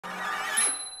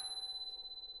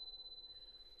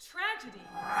Tragedy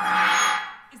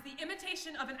is the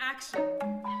imitation of an action,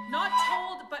 not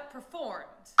told but performed,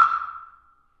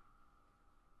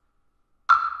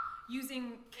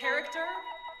 using character,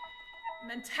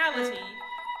 mentality,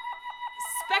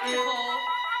 spectacle,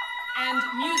 and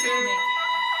music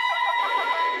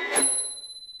making.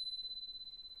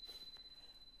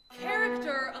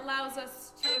 Character allows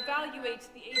us to evaluate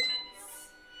the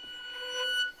agents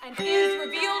and is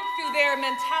revealed through their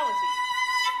mentality.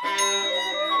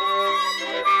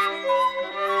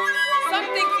 Some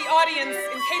think the audience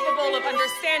incapable of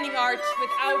understanding art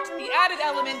without the added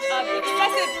element of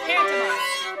excessive pantomime.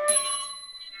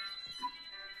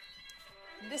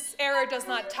 This error does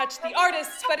not touch the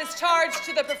artist, but is charged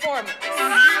to the performance.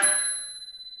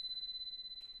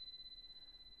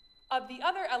 Of the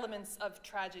other elements of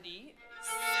tragedy,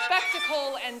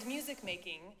 spectacle and music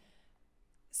making,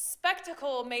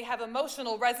 spectacle may have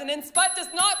emotional resonance, but does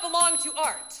not belong to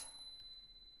art.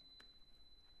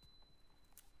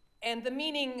 And the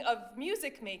meaning of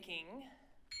music making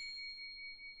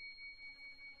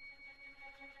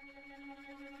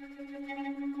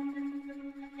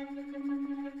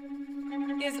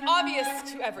is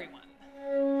obvious to everyone.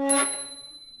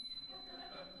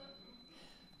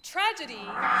 Tragedy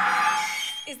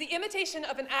is the imitation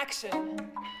of an action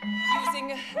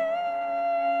using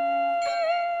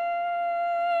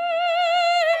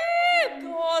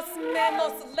dos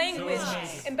menos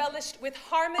language embellished with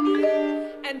harmony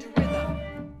and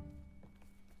rhythm.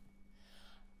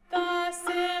 The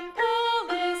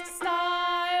simplest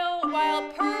style,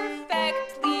 while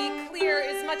perfectly clear,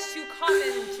 is much too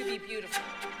common to be beautiful.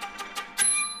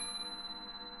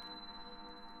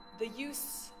 The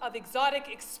use of exotic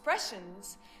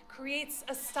expressions creates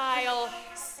a style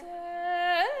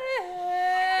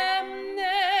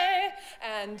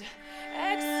and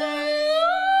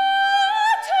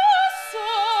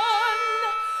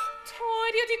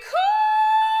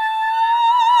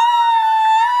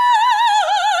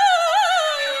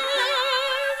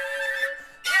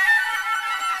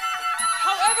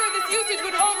however, this usage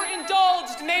when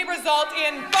overindulged may result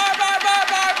in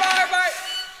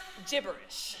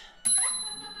gibberish.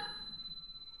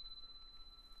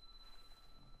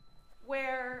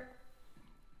 Where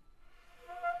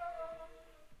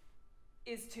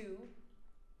is to,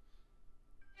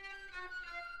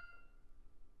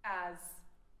 as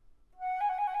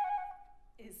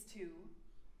is to,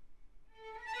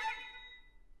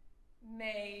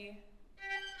 may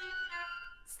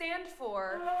stand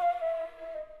for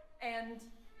and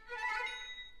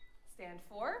stand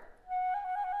for.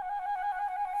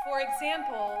 For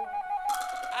example,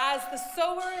 as the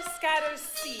sower scatters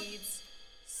seeds,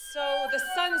 so the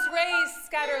sun's rays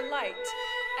scatter light,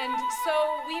 and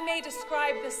so we may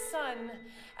describe the sun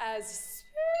as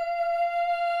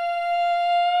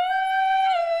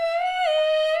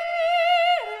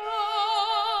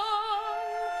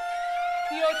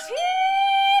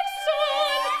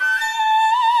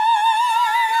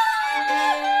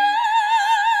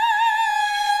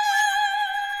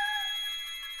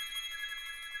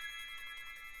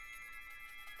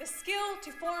the skill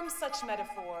to form such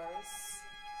metaphors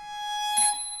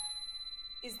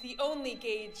is the only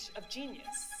gauge of genius.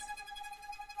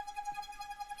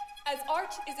 As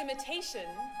art is imitation,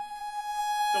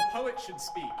 the poet should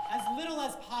speak as little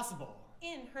as possible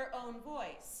in her own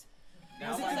voice.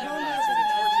 Was it known as